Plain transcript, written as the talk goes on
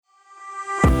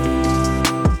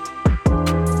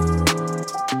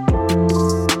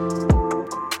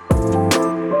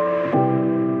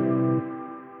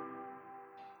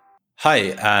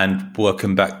Hi, and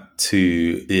welcome back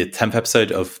to the 10th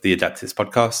episode of the Adaptist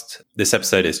podcast. This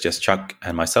episode is just Chuck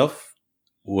and myself.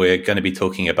 We're going to be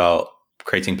talking about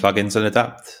creating plugins in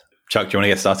Adapt. Chuck, do you want to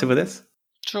get started with this?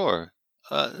 Sure.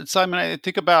 Simon, I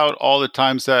think about all the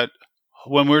times that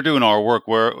when we're doing our work,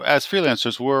 as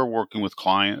freelancers, we're working with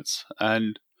clients,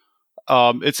 and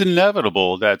it's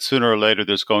inevitable that sooner or later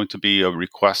there's going to be a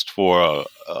request for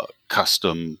a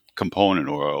custom component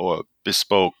or a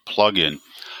bespoke plugin.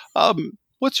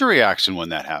 What's your reaction when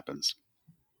that happens?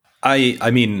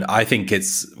 I mean, I think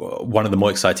it's one of the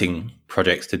more exciting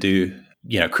projects to do.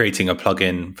 You know, creating a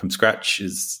plugin from scratch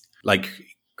is like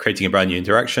creating a brand new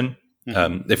interaction.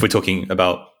 Mm-hmm. If we're talking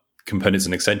about components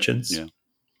and extensions,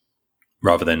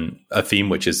 rather than a theme,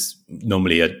 which is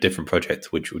normally a different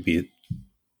project, which would be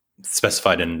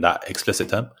specified in that explicit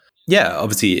term. Yeah,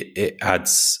 obviously it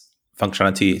adds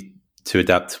functionality to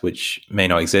Adapt, which may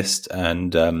not exist.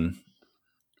 And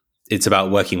it's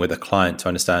about working with a client to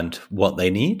understand what they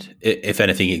need, if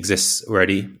anything exists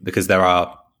already, because there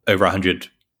are over 100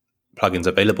 plugins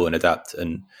available in Adapt,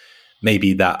 and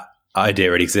maybe that idea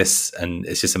already exists, and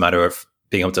it's just a matter of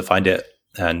being able to find it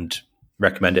and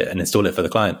recommend it and install it for the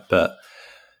client. But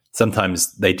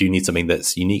sometimes they do need something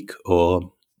that's unique,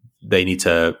 or they need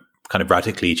to kind of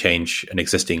radically change an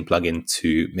existing plugin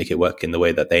to make it work in the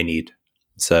way that they need.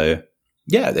 So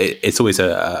yeah, it's always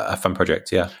a fun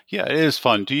project. Yeah, it is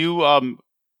fun. Do you,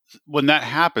 when that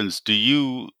happens, do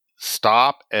you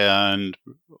stop and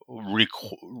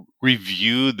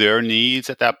review their needs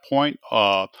at that point?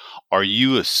 Are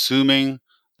you assuming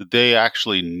that they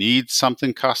actually need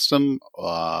something custom,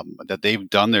 that they've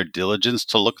done their diligence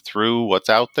to look through what's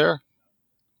out there?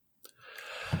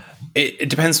 It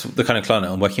depends the kind of client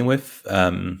I'm working with.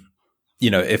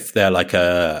 If they're like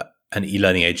an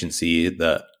e-learning agency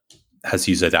that has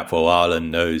used Adapt for a while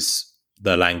and knows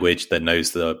the language, that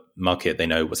knows the market, they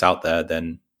know what's out there,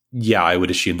 then yeah, I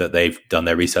would assume that they've done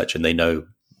their research and they know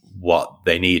what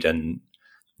they need, and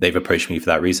they've approached me for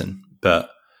that reason.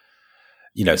 But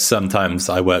sometimes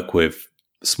I work with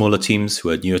smaller teams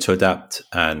who are newer to Adapt,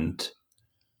 and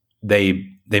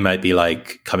they might be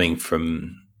like coming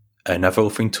from another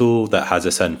authoring tool that has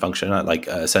a certain function, like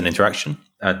a certain interaction,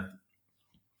 and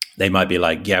they might be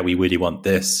like, yeah, we really want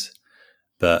this,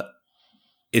 but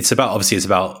it's about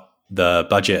the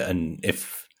budget, and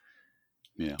if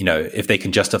they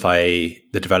can justify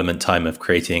the development time of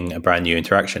creating a brand new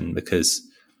interaction, because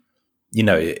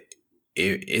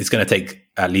it's going to take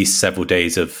at least several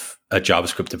days of a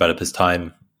JavaScript developer's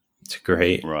time to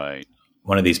create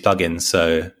one of these plugins.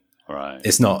 So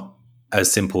it's not as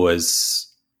simple as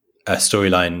a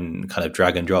storyline kind of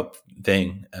drag and drop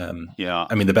thing. I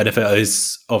mean, the benefit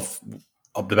of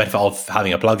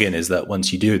having a plugin is that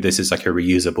once you do, this is like a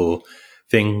reusable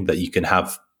thing that you can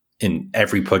have in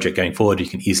every project going forward. You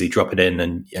can easily drop it in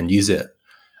and use it.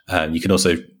 You can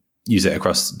also use it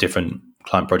across different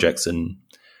client projects, and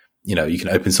you can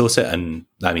open source it, and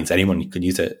that means anyone can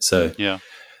use it. So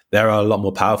they're a lot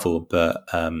more powerful, but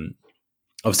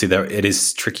obviously it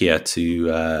is trickier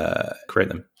to create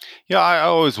them. Yeah, I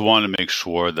always want to make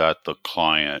sure that the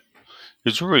client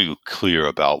is really clear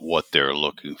about what they're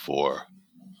looking for.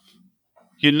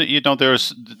 There's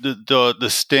the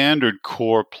standard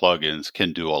core plugins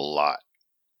can do a lot.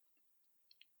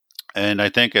 And I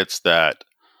think it's that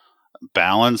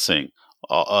balancing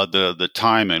the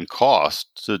time and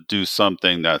cost to do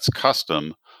something that's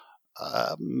custom,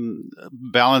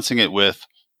 balancing it with,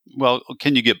 well,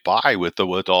 can you get by with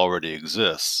what already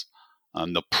exists?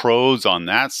 The pros on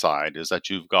that side is that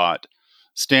you've got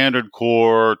standard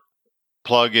core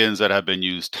plugins that have been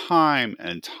used time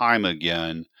and time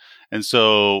again. And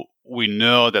so we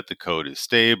know that the code is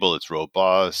stable, it's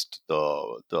robust,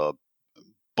 the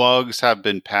bugs have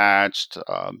been patched,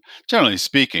 generally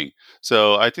speaking.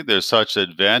 So I think there's such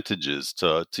advantages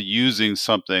to using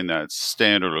something that's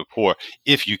standard or core,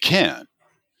 if you can.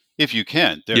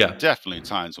 There are definitely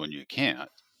times when you can't.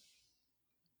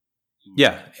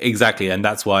 Yeah, exactly. And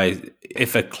that's why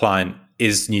if a client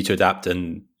is new to Adapt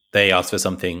and they ask for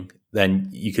something, then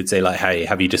you could say like, hey,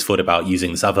 have you just thought about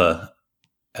using this other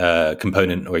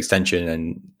component or extension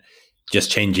and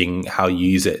just changing how you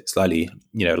use it slightly?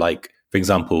 Like, for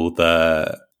example,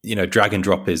 the drag and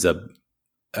drop is a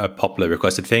popular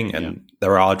requested thing, and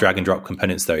there are drag and drop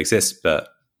components that exist, but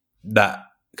that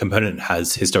component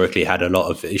has historically had a lot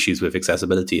of issues with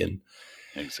accessibility. And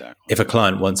if a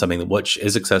client wants something which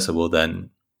is accessible, then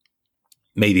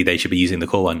maybe they should be using the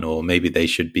core one, or maybe they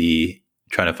should be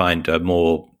trying to find a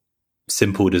more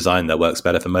simple design that works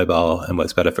better for mobile and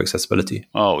works better for accessibility.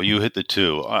 Oh, you hit the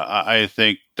two. I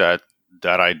think that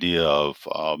idea of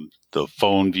the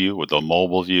phone view or the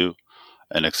mobile view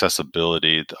and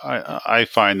accessibility. I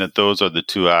find that those are the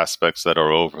two aspects that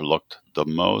are overlooked the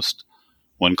most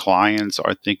when clients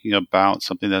are thinking about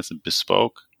something that's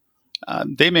bespoke.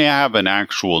 They may have an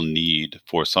actual need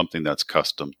for something that's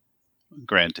custom.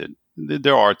 Granted,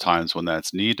 there are times when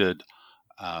that's needed,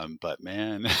 but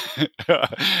man,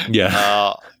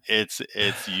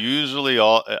 it's usually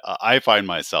all. I find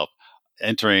myself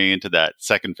entering into that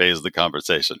second phase of the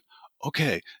conversation.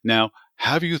 Okay, now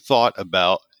have you thought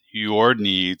about your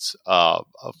needs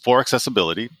for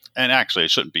accessibility? And actually,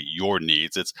 it shouldn't be your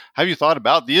needs. It's have you thought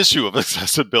about the issue of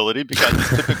accessibility? Because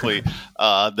it's typically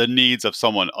the needs of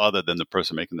someone other than the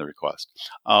person making the request.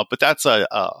 But that's a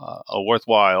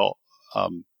worthwhile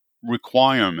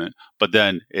requirement. But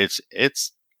then it's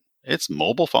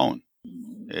mobile phone.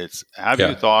 It's have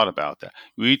you thought about that?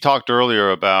 We talked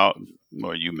earlier about,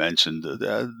 or you mentioned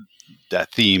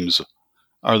that themes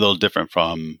are a little different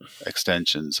from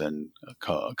extensions and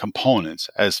components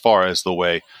as far as the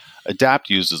way Adapt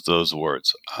uses those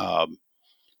words.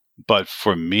 But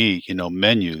for me,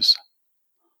 menus,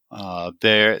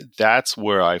 that's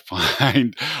where I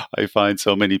find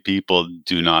so many people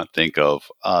do not think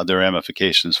of the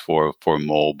ramifications for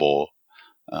mobile.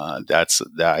 That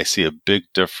I see a big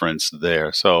difference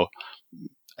there. So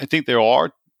I think there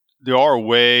are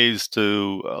ways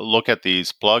to look at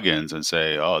these plugins and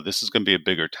say, oh, this is going to be a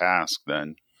bigger task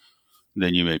than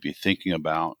you may be thinking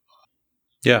about.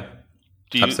 Yeah,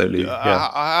 absolutely.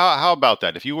 How about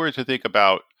that? If you were to think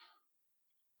about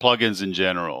plugins in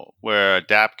general, where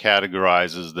Adapt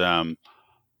categorizes them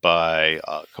by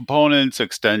components,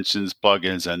 extensions,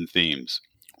 plugins, and themes,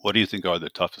 what do you think are the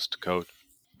toughest to code?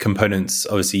 Components,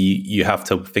 obviously, you have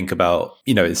to think about,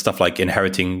 stuff like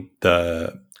inheriting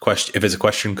the question. If it's a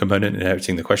question component,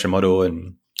 inheriting the question model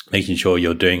and making sure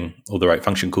you're doing all the right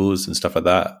function calls and stuff like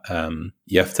that.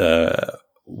 You have to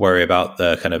worry about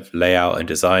the kind of layout and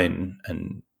design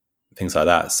and things like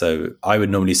that. So I would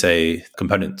normally say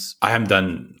components. I haven't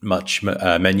done much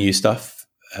menu stuff.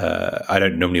 I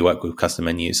don't normally work with custom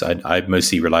menus. I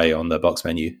mostly rely on the box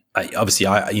menu. I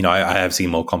have seen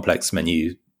more complex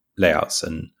menu layouts,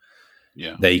 and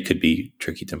they could be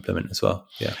tricky to implement as well.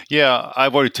 Yeah,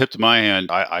 I've already tipped my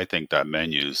hand. I think that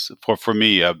menus for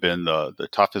me have been the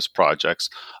toughest projects.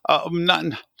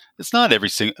 It's not every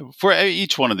single for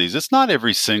each one of these. It's not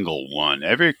every single one.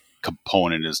 Every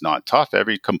component is not tough.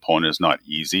 Every component is not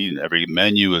easy, and every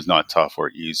menu is not tough or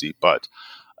easy. But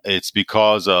it's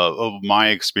because of my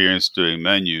experience doing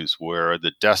menus, where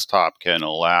the desktop can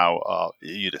allow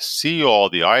you to see all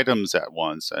the items at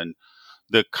once, and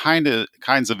the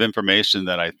kinds of information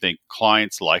that I think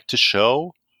clients like to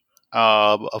show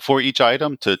for each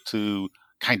item to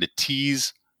kind of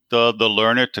tease the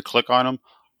learner to click on them.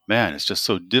 Man, it's just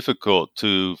so difficult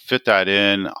to fit that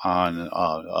in on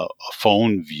a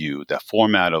phone view, that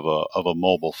format of a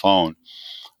mobile phone.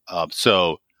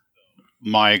 So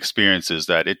my experience is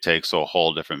that it takes a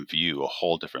whole different view, a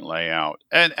whole different layout,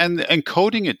 and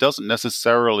coding it doesn't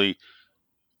necessarily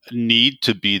need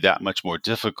to be that much more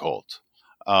difficult.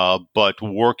 But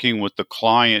working with the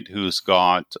client who's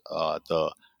got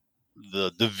the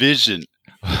vision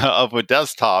of a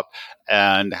desktop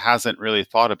and hasn't really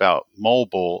thought about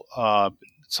mobile,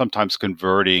 sometimes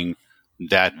converting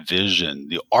that vision,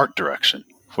 the art direction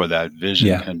for that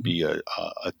vision, can be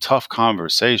a tough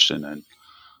conversation.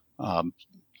 And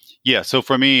so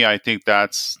for me, I think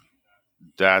that's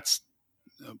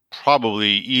probably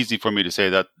easy for me to say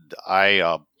that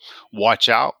I watch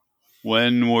out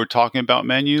when we're talking about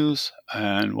menus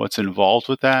and what's involved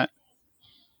with that.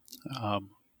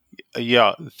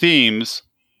 Themes.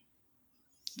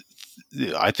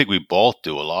 I think we both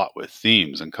do a lot with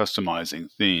themes and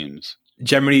customizing themes.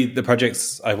 Generally, the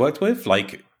projects I've worked with,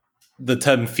 like the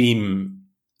term theme,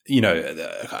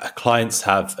 clients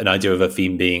have an idea of a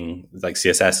theme being like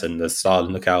CSS and the style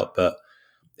and lookout, but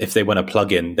if they want a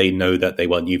plugin, they know that they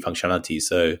want new functionality.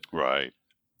 So right.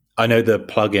 I know the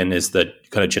plugin is the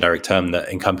kind of generic term that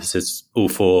encompasses all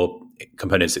four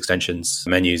components, extensions,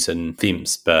 menus, and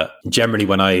themes. But generally,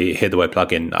 when I hear the word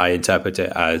plugin, I interpret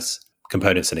it as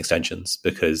components and extensions,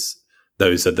 because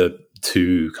those are the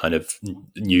two kind of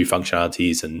new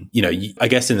functionalities. And, I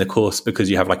guess in the course, because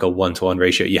you have like a 1-to-1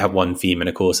 ratio, you have one theme in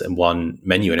a course and one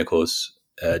menu in a course,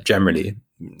 generally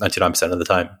 99% of the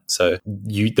time. So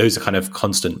those are kind of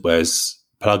constant, whereas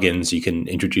plugins, you can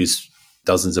introduce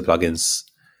dozens of plugins,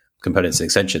 components and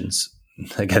extensions.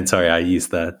 Again, sorry, I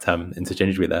used the term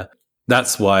interchangeably there.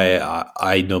 That's why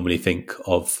I normally think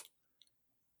of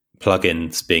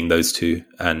plugins being those two.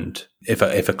 And if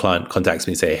a client contacts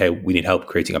me and say, hey, we need help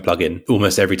creating a plugin,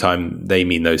 almost every time they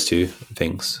mean those two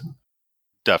things.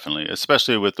 Definitely,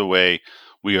 especially with the way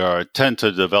we tend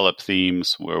to develop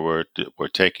themes where we're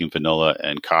taking vanilla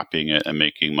and copying it and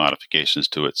making modifications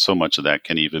to it. So much of that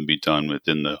can even be done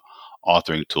within the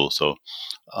authoring tool. So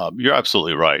you're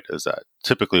absolutely right, is that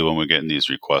typically when we're getting these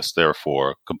requests, they're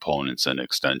for components and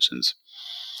extensions.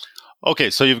 Okay,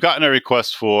 so you've gotten a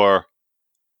request for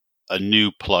a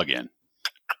new plugin.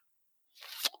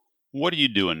 What are you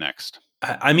doing next?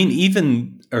 I mean,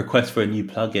 even a request for a new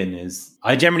plugin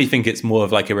I generally think it's more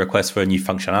of like a request for a new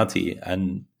functionality.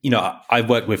 And, I've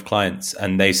worked with clients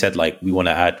and they said like, we want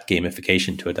to add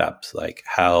gamification to Adapt, like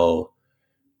how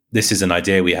this is an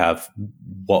idea we have.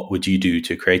 What would you do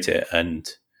to create it? And,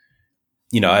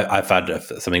 I've had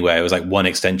something where it was like one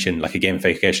extension, like a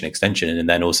gamification extension, and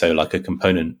then also like a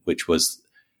component, which was,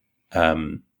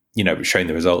 showing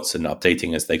the results and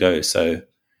updating as they go. So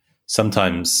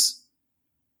sometimes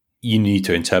you need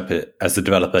to interpret, as the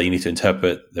developer, you need to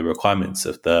interpret the requirements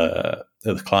of the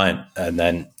client and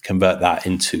then convert that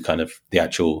into kind of the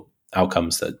actual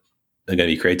outcomes that are going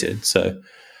to be created. So,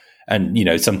 and,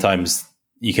 sometimes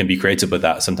you can be creative with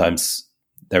that. Sometimes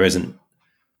there isn't.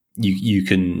 You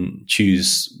can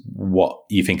choose what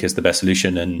you think is the best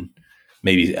solution, and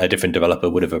maybe a different developer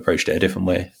would have approached it a different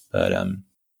way. But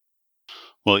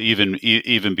well, even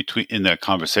in that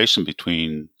conversation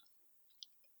between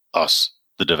us,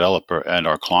 the developer, and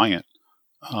our client,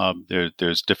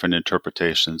 there's different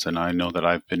interpretations. And I know that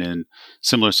I've been in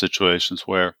similar situations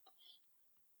where,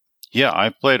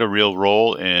 I've played a real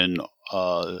role in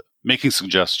making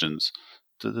suggestions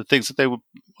to the things that they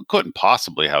couldn't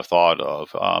possibly have thought of,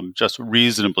 just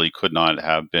reasonably could not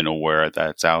have been aware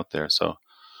that's out there. So,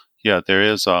 there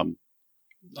is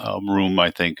room,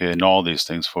 I think, in all these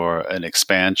things for an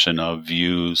expansion of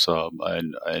views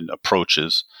and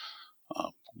approaches.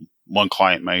 One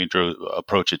client may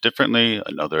approach it differently.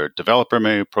 Another developer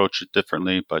may approach it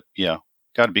differently. But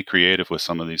got to be creative with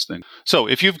some of these things. So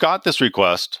if you've got this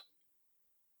request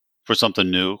for something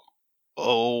new,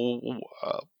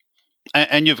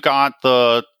 and you've got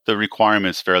the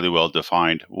requirements fairly well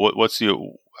defined,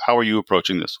 how are you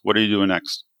approaching this? What are you doing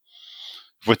next?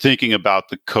 If we're thinking about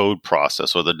the code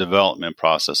process or the development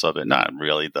process of it, not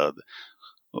really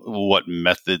what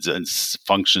methods and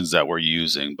functions that we're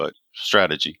using, but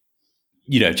strategy.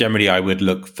 Generally I would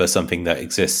look for something that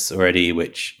exists already,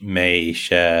 which may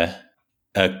share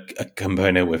a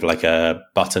component with like a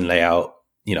button layout.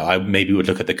 I maybe would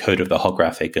look at the code of the hot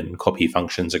graphic and copy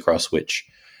functions across, which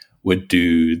would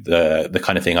do the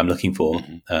kind of thing I'm looking for.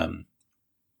 Mm-hmm.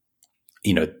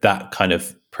 That kind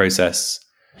of process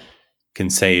can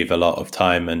save a lot of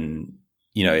time, and,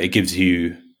 it gives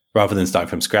you, rather than starting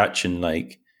from scratch and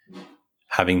like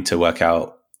having to work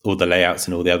out all the layouts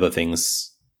and all the other things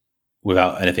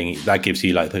without anything, that gives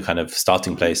you like the kind of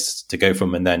starting place to go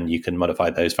from, and then you can modify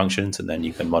those functions, and then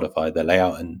you can modify the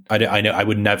layout. And I know I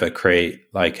would never create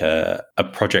like a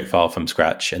project file from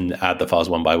scratch and add the files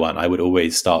one by one. I would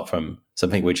always start from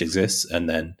something which exists, and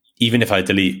then even if I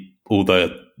delete all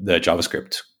the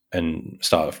JavaScript and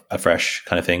start afresh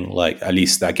kind of thing, like at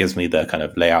least that gives me the kind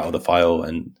of layout of the file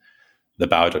and the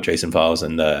bow.json files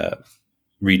and the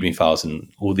readme files and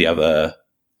all the other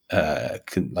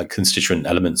constituent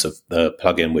elements of the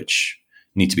plugin which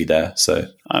need to be there. So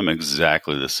I'm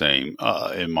exactly the same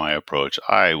in my approach.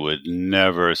 I would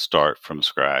never start from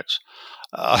scratch.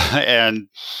 I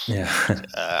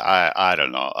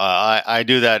don't know. I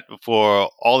do that for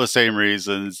all the same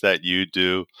reasons that you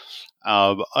do.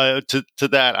 To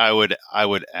that, I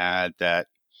would add that,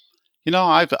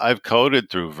 I've coded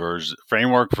through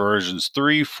framework versions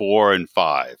 3, 4, and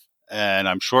 5, and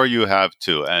I'm sure you have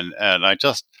too. And I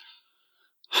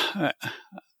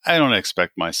don't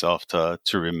expect myself to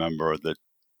remember the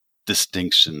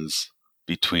distinctions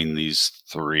between these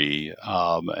three,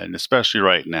 and especially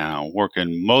right now,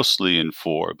 working mostly in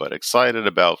 4, but excited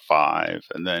about 5,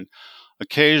 and then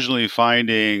occasionally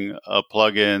finding a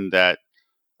plugin that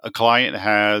a client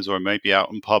has or might be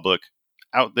out in public,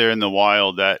 out there in the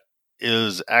wild, that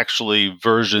is actually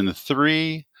version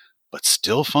 3, but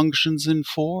still functions in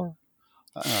 4.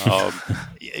 I'm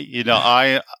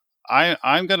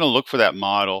going to look for that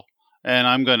model, and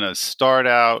I'm going to start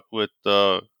out with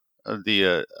the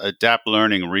Adapt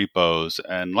Learning repos,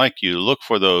 and like you, look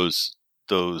for those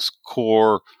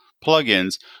core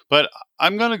plugins. But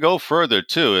I'm going to go further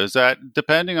too. Is that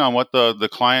depending on what the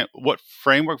client, what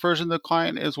framework version the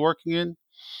client is working in?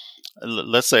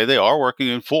 Let's say they are working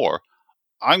in 4.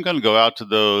 I'm going to go out to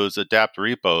those Adapt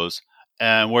repos,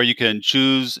 and where you can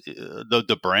choose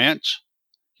the branch.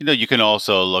 You can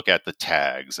also look at the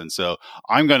tags. And so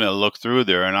I'm going to look through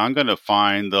there, and I'm going to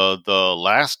find the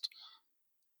last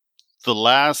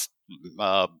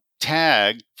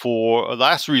tag for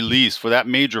last release for that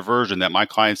major version that my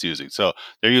client's using. So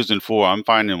they're using 4. I'm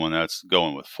finding one that's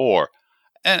going with 4.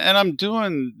 And I'm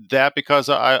doing that because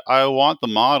I want the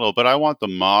model, but I want the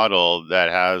model that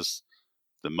has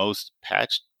the most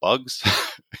patched bugs.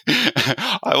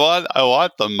 I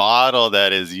want the model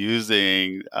that is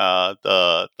using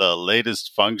the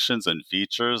latest functions and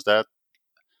features that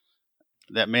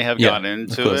may have gotten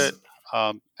into it.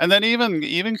 And then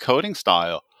even coding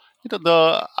style.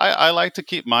 I like to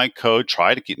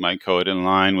try to keep my code in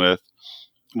line with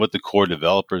what the core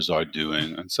developers are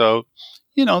doing. And so,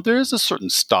 there is a certain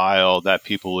style that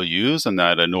people will use and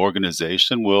that an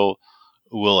organization will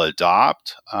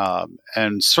adopt.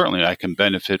 And certainly I can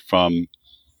benefit from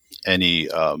any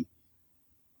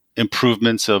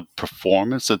improvements of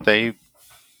performance that they've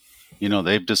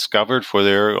discovered for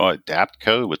their adapt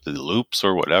code with the loops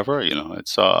or whatever.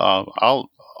 It's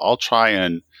I'll try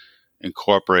and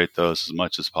incorporate those as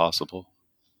much as possible.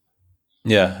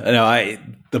 Yeah,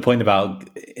 the point about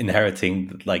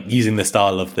inheriting, like using the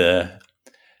style of the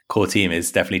core team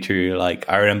is definitely true. Like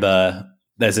I remember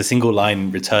there's a single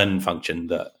line return function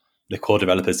that the core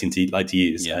developers seem to like to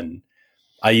use, and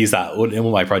I use that in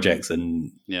all my projects,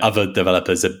 and other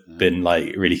developers have been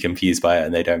like really confused by it,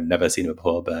 and they don't never seen it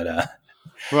before. But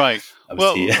right,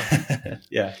 well,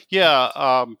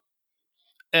 yeah.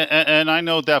 And I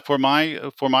know that for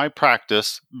my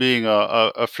practice, being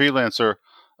a freelancer,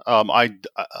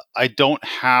 I don't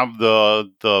have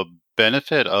the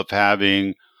benefit of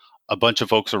having a bunch of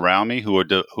folks around me who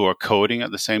are coding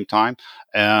at the same time,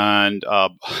 and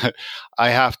I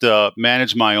have to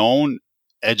manage my own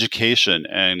education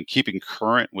and keeping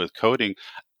current with coding.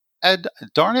 And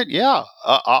darn it,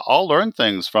 I'll learn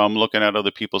things from looking at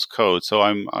other people's code. So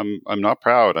I'm not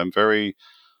proud. I'm very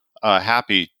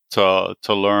happy to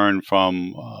learn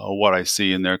from what I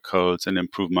see in their codes and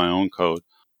improve my own code.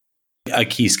 A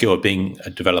key skill of being a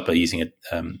developer using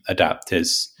Adapt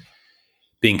is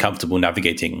being comfortable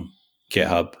navigating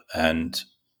GitHub and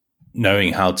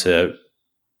knowing how to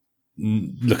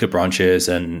look at branches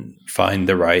and find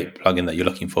the right plugin that you're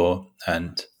looking for.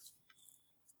 And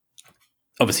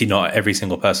obviously not every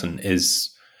single person is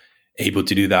able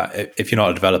to do that. If you're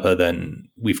not a developer, then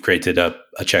we've created a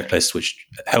checklist which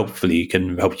hopefully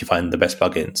can help you find the best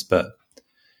plugins. But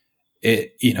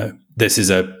if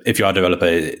you're a developer,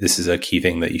 this is a key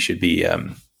thing that you should be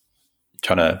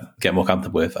trying to get more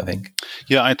comfortable with, I think.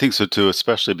 Yeah, I think so too,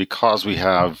 especially because we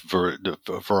have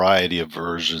a variety of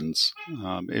versions.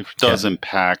 It does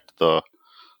impact the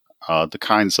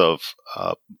kinds of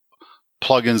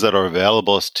plugins that are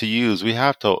available to use. We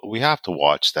have to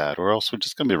watch that, or else we're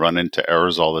just going to be running into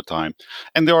errors all the time.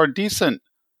 And there are decent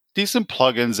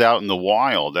plugins out in the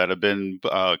wild that have been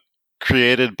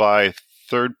created by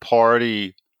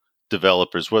third-party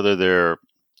developers, whether they're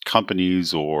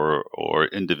companies or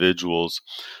individuals,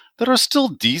 that are still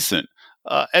decent,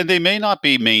 and they may not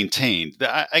be maintained.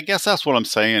 I guess that's what I'm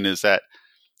saying, is that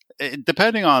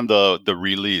depending on the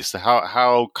release,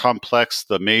 how complex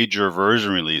the major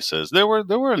version release is, there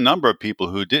were a number of people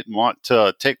who didn't want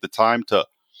to take the time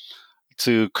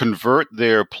to convert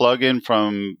their plugin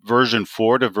from version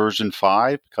 4 to version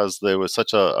 5 because there was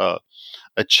such a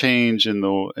change in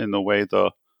the way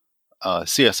the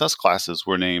CSS classes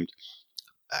were named.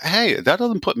 Hey, that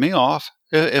doesn't put me off.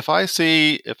 If I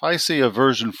see a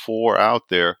version 4 out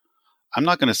there, I'm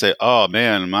not going to say, "Oh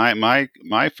man,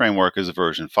 my framework is a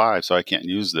version 5, so I can't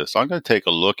use this." I'm going to take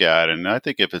a look at it, and I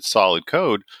think if it's solid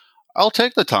code, I'll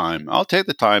take the time. I'll take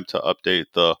the time to update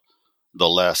the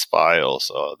less files,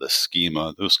 the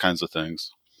schema, those kinds of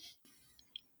things.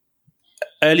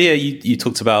 Earlier, you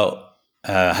talked about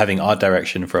having art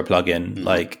direction for a plugin. Mm-hmm.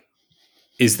 Like,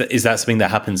 is that something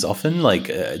that happens often? Like,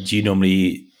 do you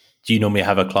normally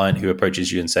have a client who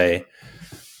approaches you and say,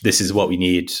 "This is what we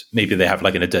need"? Maybe they have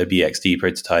like an Adobe XD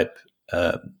prototype.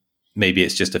 Maybe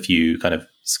it's just a few kind of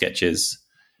sketches.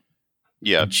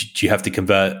 Yeah. Do you have to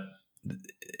convert?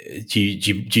 Do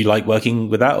you like working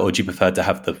with that, or do you prefer to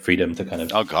have the freedom to kind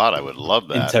of? Oh God, I would love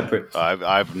that. Interpret.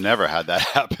 I've never had that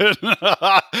happen.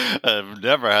 I've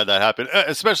never had that happen,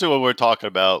 especially when we're talking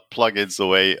about plugins the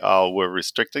way we're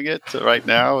restricting it right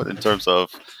now in terms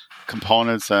of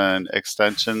components and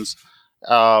extensions.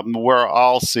 Where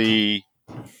I'll see,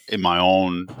 in my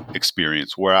own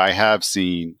experience, where I have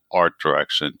seen art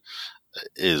direction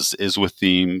is with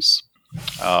themes,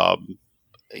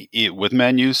 with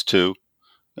menus too.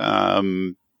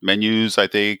 Menus, I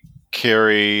think,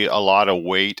 carry a lot of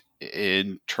weight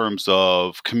in terms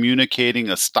of communicating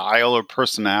a style or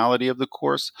personality of the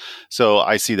course. So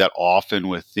I see that often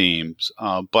with themes.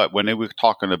 But when we're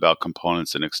talking about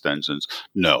components and extensions,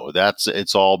 no,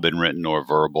 it's all been written or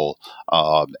verbal.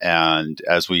 And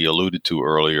as we alluded to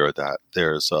earlier, that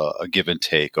there's a give and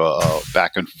take,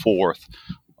 back and forth,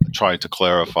 trying to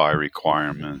clarify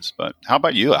requirements. But how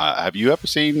about you? Have you ever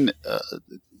seen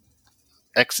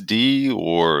XD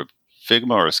or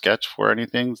Figma or Sketch for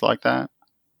anything like that?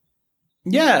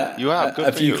 Yeah, you have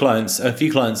a few clients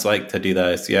like to do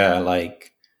those. Yeah,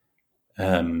 like,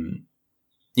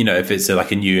 if it's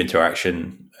like a new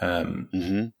interaction,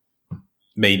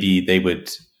 maybe they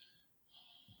would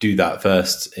do that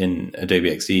first in Adobe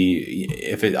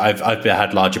XD. I've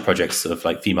had larger projects of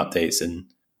like theme updates, and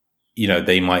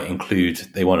they might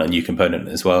they want a new component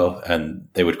as well, and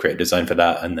they would create a design for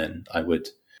that, and then I would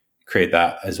create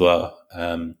that as well.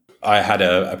 I had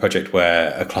a project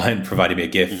where a client provided me a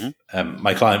GIF.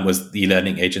 My client was the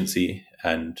learning agency,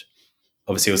 and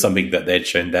obviously it was something that they'd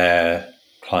shown their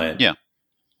client. Yeah.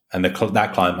 And that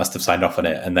client must have signed off on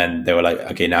it. And then they were like,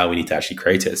 okay, now we need to actually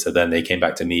create it. So then they came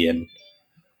back to me, and,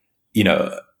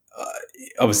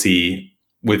 obviously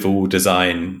with all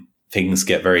design, things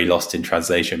get very lost in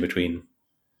translation between,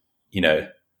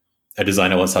 a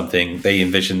designer wants something, they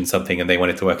envision something, and they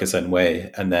want it to work a certain way,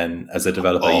 and then as a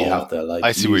developer, you have to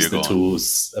use the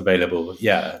tools available.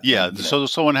 Yeah. So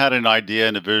someone had an idea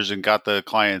and a vision, got the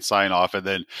client sign off, and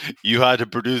then you had to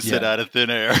produce it out of thin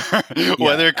air.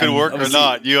 Whether it could work or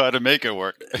not, you had to make it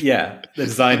work. Yeah, the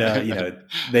designer,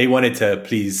 they wanted to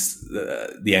please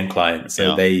the end client,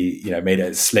 so they made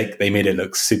it slick. They made it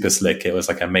look super slick. It was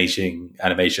like amazing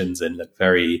animations and looked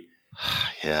very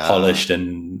polished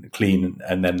and clean,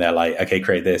 and then they're like, okay,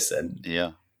 create this, and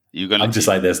I'm just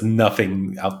like, there's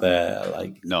nothing out there,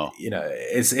 like,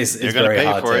 it's very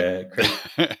hard to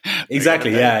create.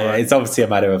 Exactly. It's obviously a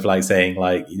matter of like saying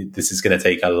like, this is going to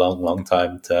take a long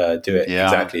time to do it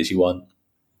exactly as you want,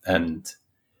 and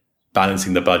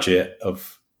balancing the budget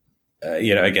of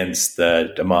against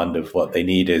the demand of what they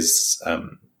need is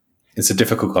it's a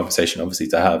difficult conversation obviously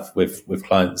to have with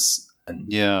clients.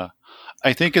 And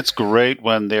I think it's great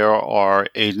when there are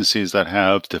agencies that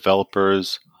have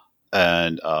developers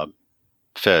and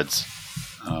feds,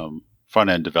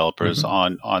 front-end developers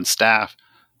on staff.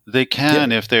 They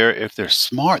can, if they're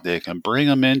smart, they can bring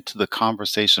them into the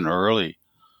conversation early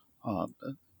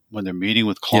when they're meeting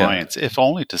with clients, if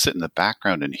only to sit in the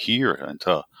background and hear, and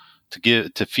to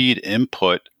feed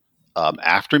input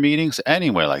after meetings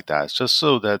anyway, like that. It's just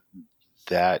so that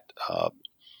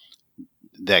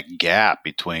gap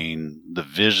between the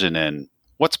vision and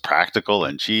what's practical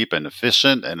and cheap and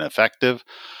efficient and effective.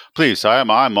 Please,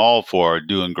 I'm all for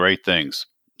doing great things.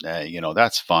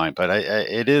 That's fine, but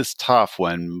it is tough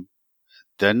when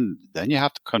then you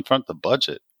have to confront the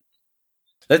budget.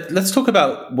 Let's talk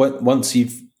about once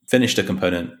you've finished a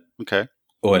component, okay,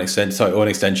 or an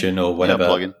extension or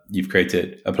whatever you've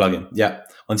created, a plugin. Yeah,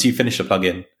 once you finish a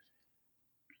plugin,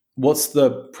 what's the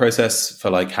process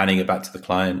for like handing it back to the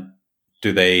client?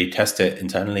 Do they test it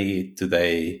internally? Do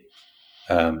they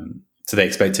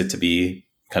expect it to be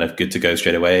kind of good to go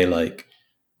straight away? Like,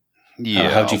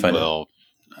 how do you find it?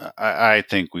 I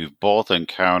think we've both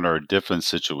encountered different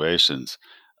situations.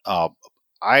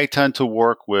 I tend to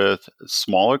work with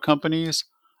smaller companies,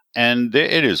 and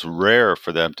it is rare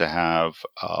for them to have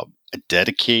a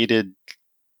dedicated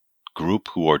group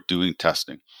who are doing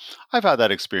testing. I've had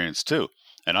that experience too.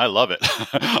 And I love it.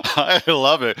 I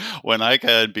love it when I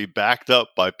can be backed up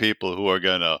by people who are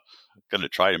gonna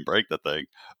try and break the thing.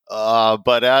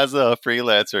 But as a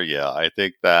freelancer, I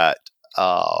think that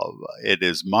it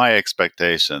is my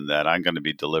expectation that I'm going to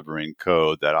be delivering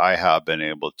code that I have been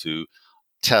able to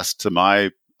test to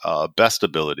my best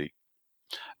ability,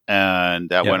 and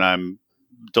that when I'm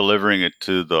delivering it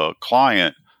to the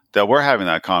client, that we're having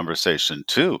that conversation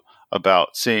too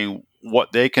about seeing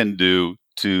what they can do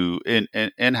to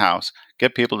in-house,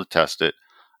 get people to test it.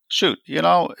 Shoot,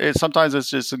 sometimes it's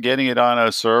just getting it on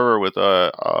a server with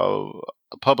a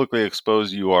publicly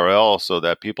exposed URL so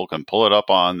that people can pull it up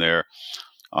on their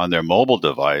mobile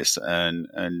device and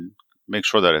make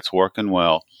sure that it's working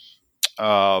well.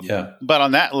 But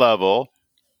on that level,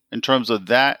 in terms of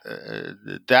that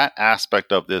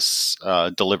aspect of this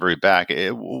delivery back,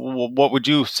 what would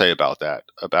you say about that,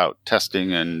 about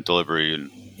testing and delivery?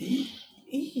 And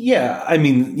yeah, I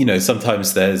mean,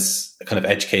 sometimes there's kind of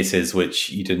edge cases which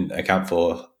you didn't account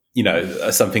for.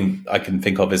 Something I can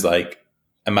think of is like,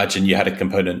 imagine you had a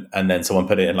component and then someone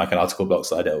put it in like an article block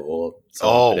slider, or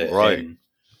in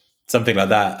something like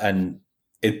that, and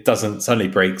it suddenly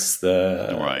breaks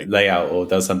the layout or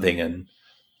does something, and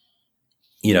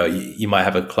you might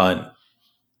have a client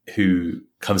who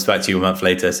comes back to you a month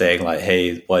later saying like,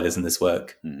 hey, why doesn't this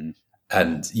work? Mm-hmm.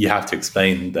 And you have to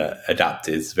explain that Adapt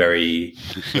is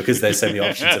because there's so many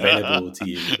options available to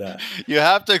you. That you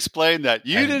have to explain that.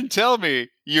 You didn't tell me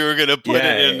you were going to put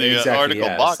it in the article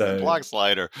block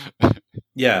slider.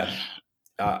 Yeah.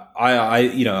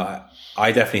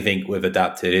 I definitely think with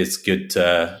Adapt, it is good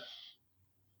to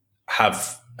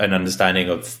have an understanding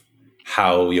of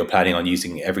how you're planning on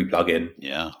using every plugin.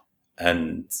 Yeah.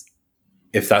 And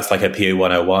if that's like a PO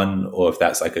 101 or if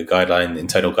that's like a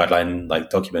internal guideline like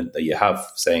document that you have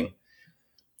saying,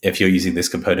 if you're using this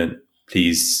component,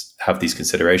 please have these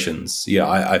considerations. Yeah,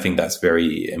 I think that's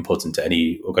very important to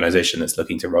any organization that's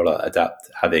looking to roll out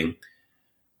Adapt, having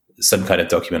some kind of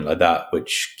document like that,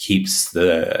 which keeps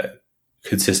the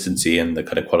consistency and the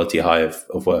kind of quality high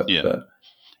of work. Yeah. But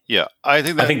yeah. I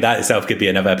think that itself could be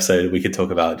another episode we could talk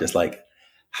about, just like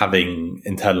having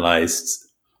internalized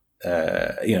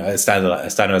a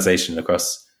standardization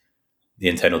across the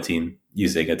internal team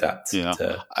using Adapt. Yeah,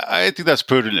 I think that's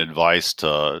prudent advice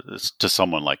to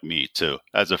someone like me too.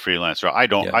 As a freelancer, I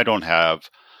don't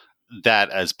have that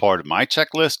as part of my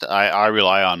checklist. I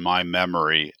rely on my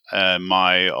memory and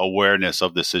my awareness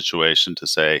of the situation to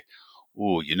say,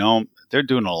 "Ooh, they're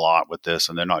doing a lot with this,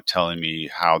 and they're not telling me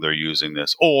how they're using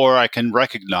this." Or I can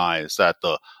recognize that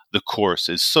the course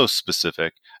is so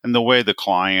specific and the way the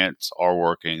clients are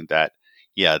working that,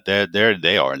 yeah,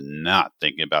 they are not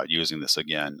thinking about using this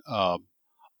again.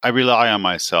 I rely on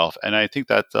myself, and I think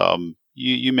that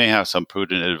you may have some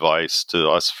prudent advice to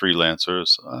us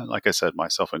freelancers, like I said,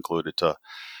 myself included, to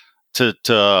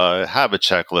have a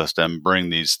checklist and bring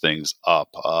these things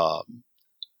up.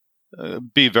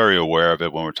 Be very aware of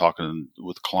it when we're talking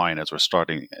with client as we're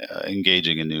starting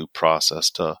engaging a new process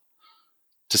to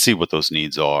see what those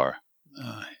needs are.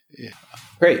 Yeah.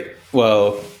 Great.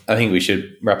 Well, I think we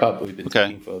should wrap up. We've been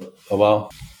talking for a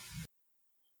while.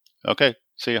 Okay.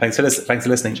 See you. Thanks for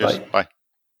listening. Cheers. Bye.